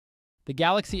The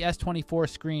Galaxy S24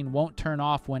 screen won't turn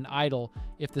off when idle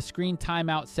if the screen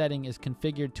timeout setting is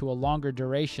configured to a longer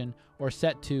duration or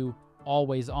set to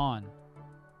always on.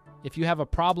 If you have a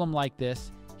problem like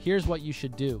this, here's what you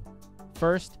should do.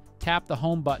 First, tap the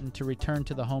home button to return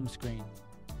to the home screen.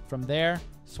 From there,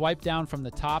 swipe down from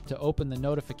the top to open the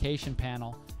notification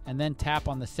panel and then tap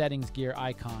on the settings gear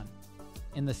icon.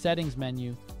 In the settings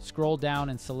menu, scroll down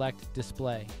and select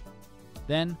display.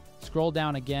 Then, scroll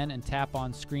down again and tap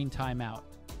on screen timeout.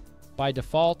 By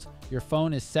default, your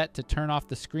phone is set to turn off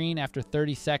the screen after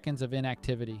 30 seconds of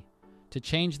inactivity. To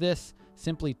change this,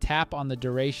 simply tap on the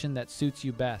duration that suits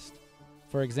you best.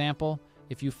 For example,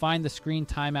 if you find the screen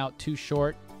timeout too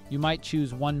short, you might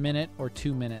choose 1 minute or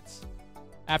 2 minutes.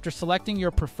 After selecting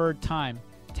your preferred time,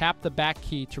 tap the back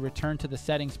key to return to the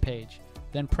settings page,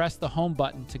 then press the home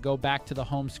button to go back to the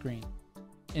home screen.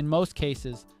 In most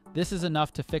cases, this is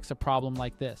enough to fix a problem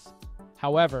like this.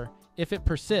 However, if it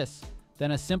persists,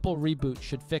 then a simple reboot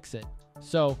should fix it.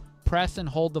 So, press and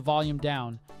hold the volume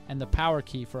down and the power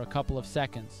key for a couple of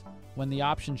seconds. When the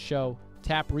options show,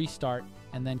 tap restart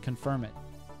and then confirm it.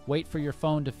 Wait for your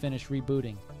phone to finish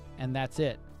rebooting, and that's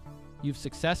it. You've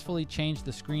successfully changed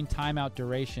the screen timeout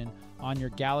duration on your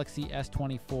Galaxy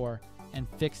S24 and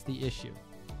fixed the issue.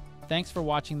 Thanks for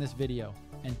watching this video,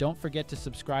 and don't forget to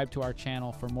subscribe to our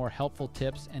channel for more helpful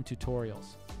tips and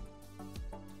tutorials.